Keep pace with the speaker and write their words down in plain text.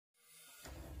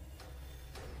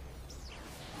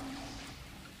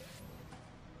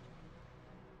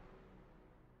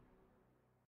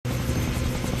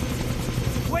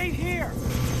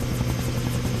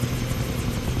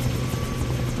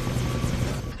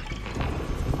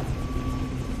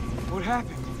What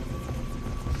happened?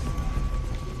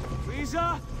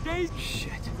 Lisa? Daisy?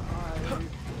 Shit.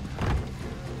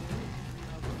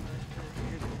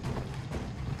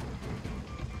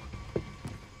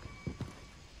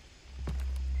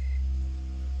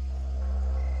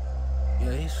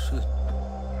 Yes.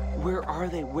 Where are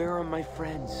they? Where are my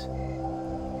friends?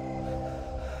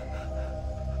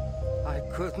 I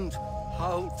couldn't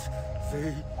halt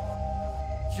the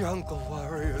jungle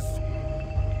warriors.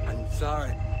 I'm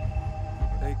sorry.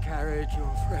 They carried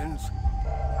your friends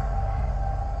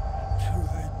to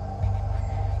the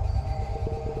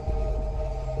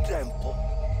temple.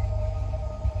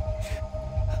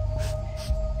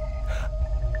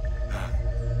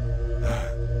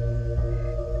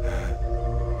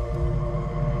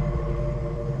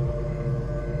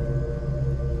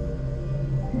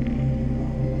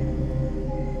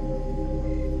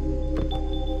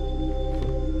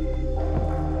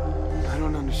 I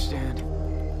don't understand.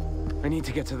 I need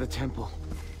to get to the temple.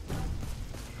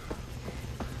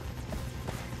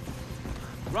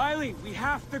 Riley, we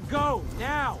have to go,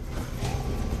 now!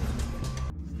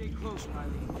 Stay close,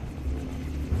 Riley.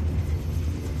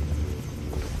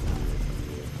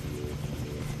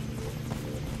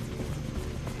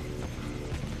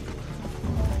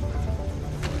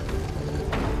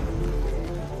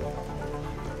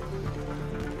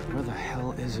 Where the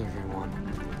hell is everyone?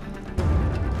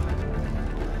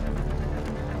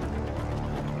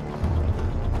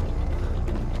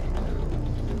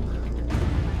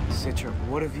 Citra,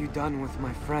 what have you done with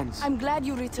my friends? I'm glad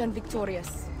you returned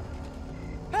victorious.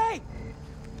 Hey!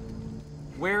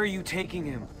 Where are you taking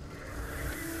him?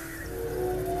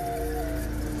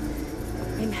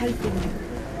 I'm helping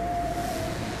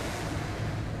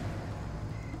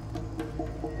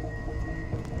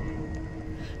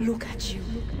you. Look at you.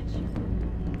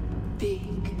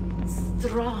 Big,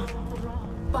 strong,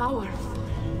 powerful.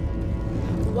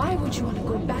 Why would you want to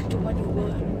go back to what you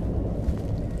were?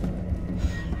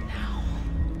 Now,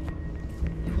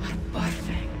 you are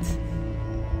perfect.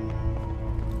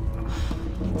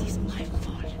 It is my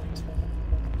fault.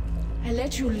 I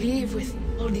let you live with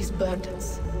all these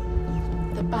burdens.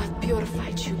 The bath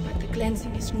purified you, but the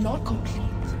cleansing is not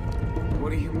complete.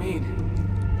 What do you mean?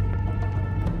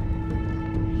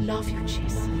 Love you,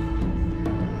 Jason.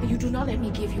 But you do not let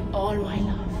me give you all my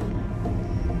love.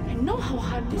 I know how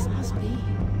hard this must be.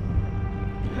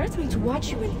 It hurts me to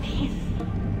watch you in pain.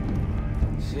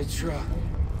 Citra.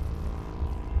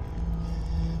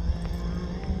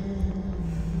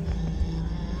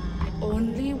 I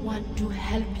only want to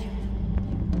help you.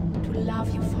 To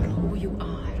love you for who you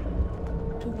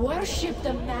are. To worship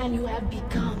the man you have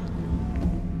become.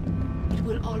 It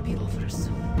will all be over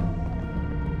soon.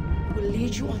 I will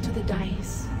lead you onto the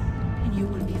dais, and you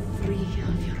will be free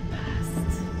of your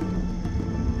past.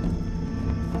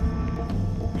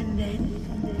 And then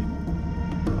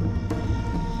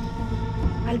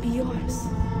I'll be yours.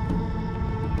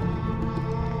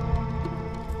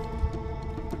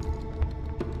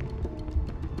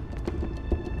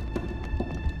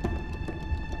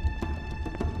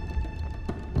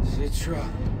 Citra.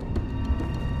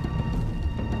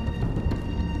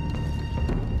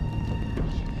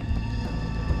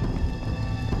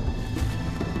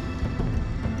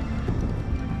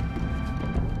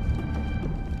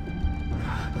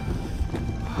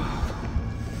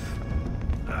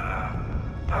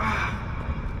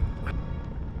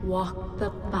 Walk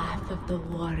the path of the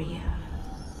warrior.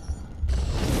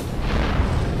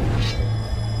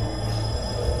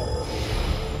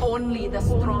 Only the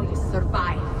strongest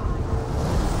survive.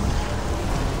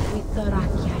 With the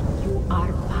Rakyat, you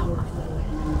are powerful,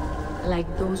 like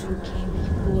those who came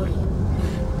before you.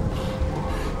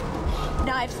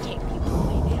 Knives take people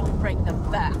away, they don't bring them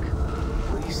back.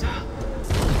 Lisa.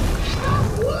 What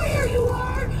warrior you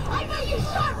are! I bet you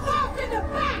shot Ralph in the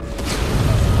back!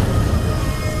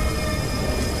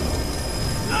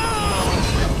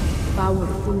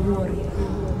 Powerful warrior,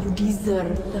 you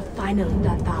deserve the final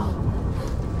tatao.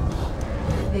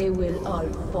 They will all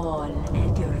fall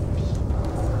at your feet.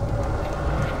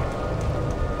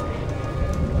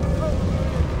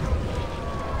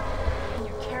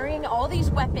 You're carrying all these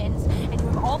weapons, and you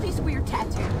have all these weird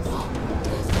tattoos.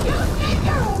 You think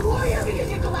you're a warrior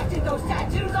because you collected those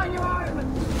tattoos on your arm?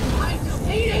 I'm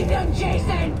defeating them,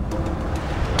 Jason!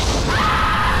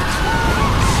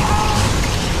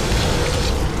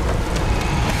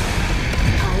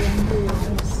 I am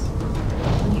yours.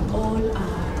 We all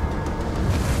are.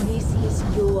 This is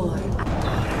your...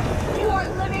 You are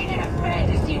living in a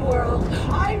fantasy world.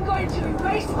 I'm going to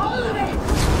erase all of it!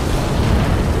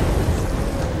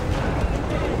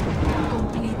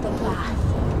 Complete the path,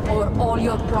 or All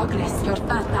your progress, your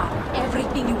tata,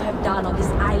 everything you have done on this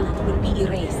island will be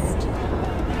erased.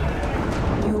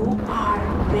 You are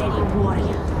ready,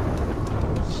 warrior.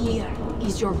 Here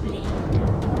is your blade.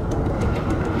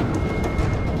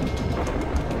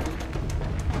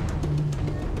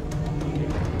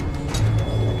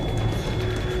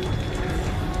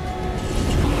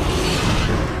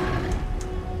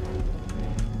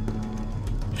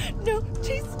 No,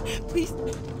 Jason, please,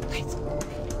 please,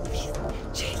 please,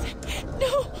 Jason,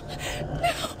 no,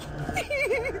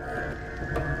 please.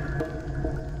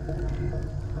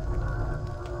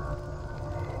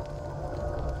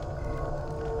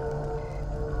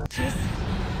 Jason,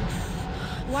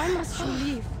 why must you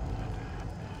leave?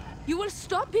 You will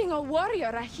stop being a warrior,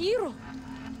 a hero.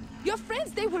 Your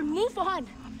friends, they will move on.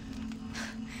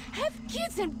 Have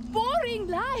kids and boring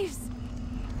lives.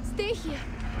 Stay here.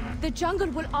 The jungle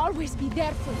will always be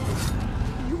there for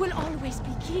you. You will always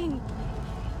be king.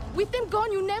 With them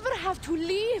gone, you never have to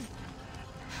leave.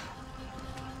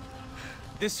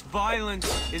 This violence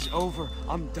is over.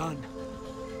 I'm done.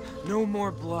 No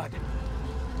more blood.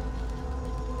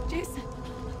 Jason,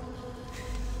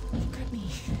 look at me.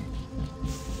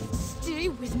 Stay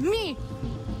with me.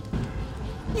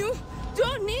 You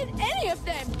don't need any of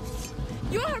them.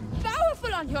 You are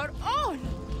powerful on your own.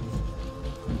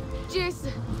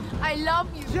 Jason, I love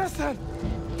you. Jason!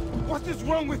 What is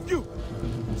wrong with you?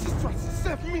 She tried to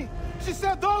save me. She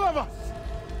saved all of us.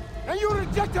 And you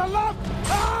reject her love?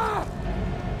 Ah!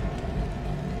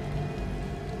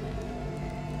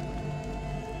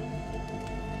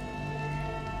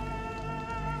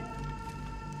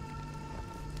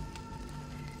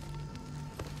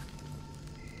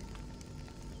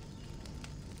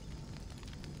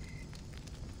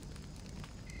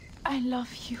 I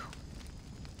love you.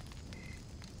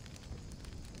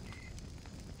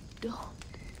 Don't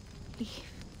leave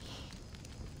me.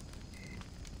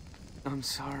 I'm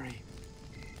sorry.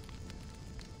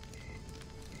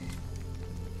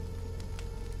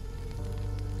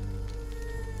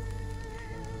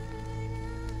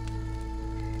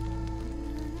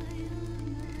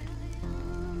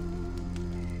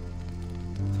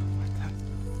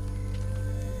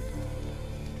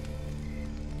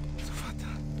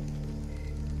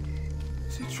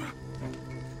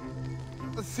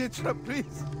 Citra,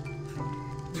 please.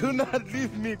 Do not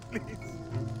leave me, please.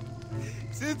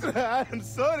 Citra, I am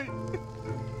sorry.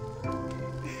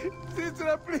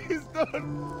 Citra, please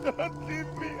don't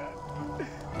leave me.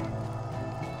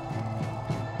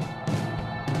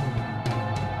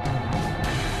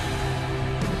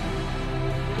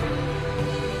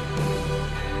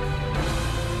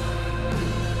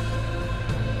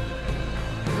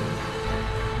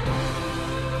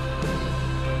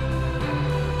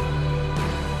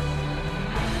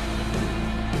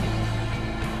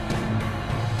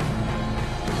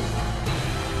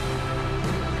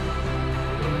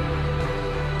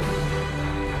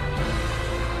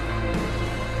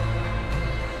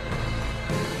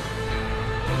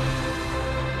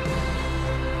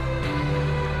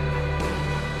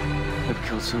 I've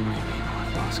killed so many people,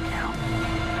 I've lost count.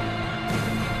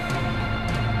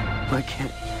 I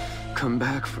can't come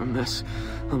back from this.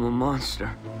 I'm a monster.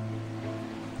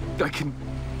 I can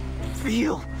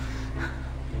feel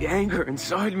the anger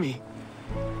inside me.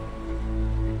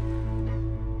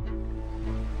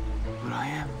 But I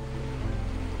am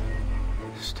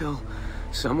still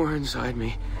somewhere inside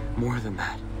me more than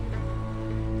that.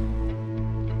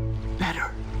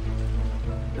 Better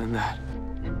than that.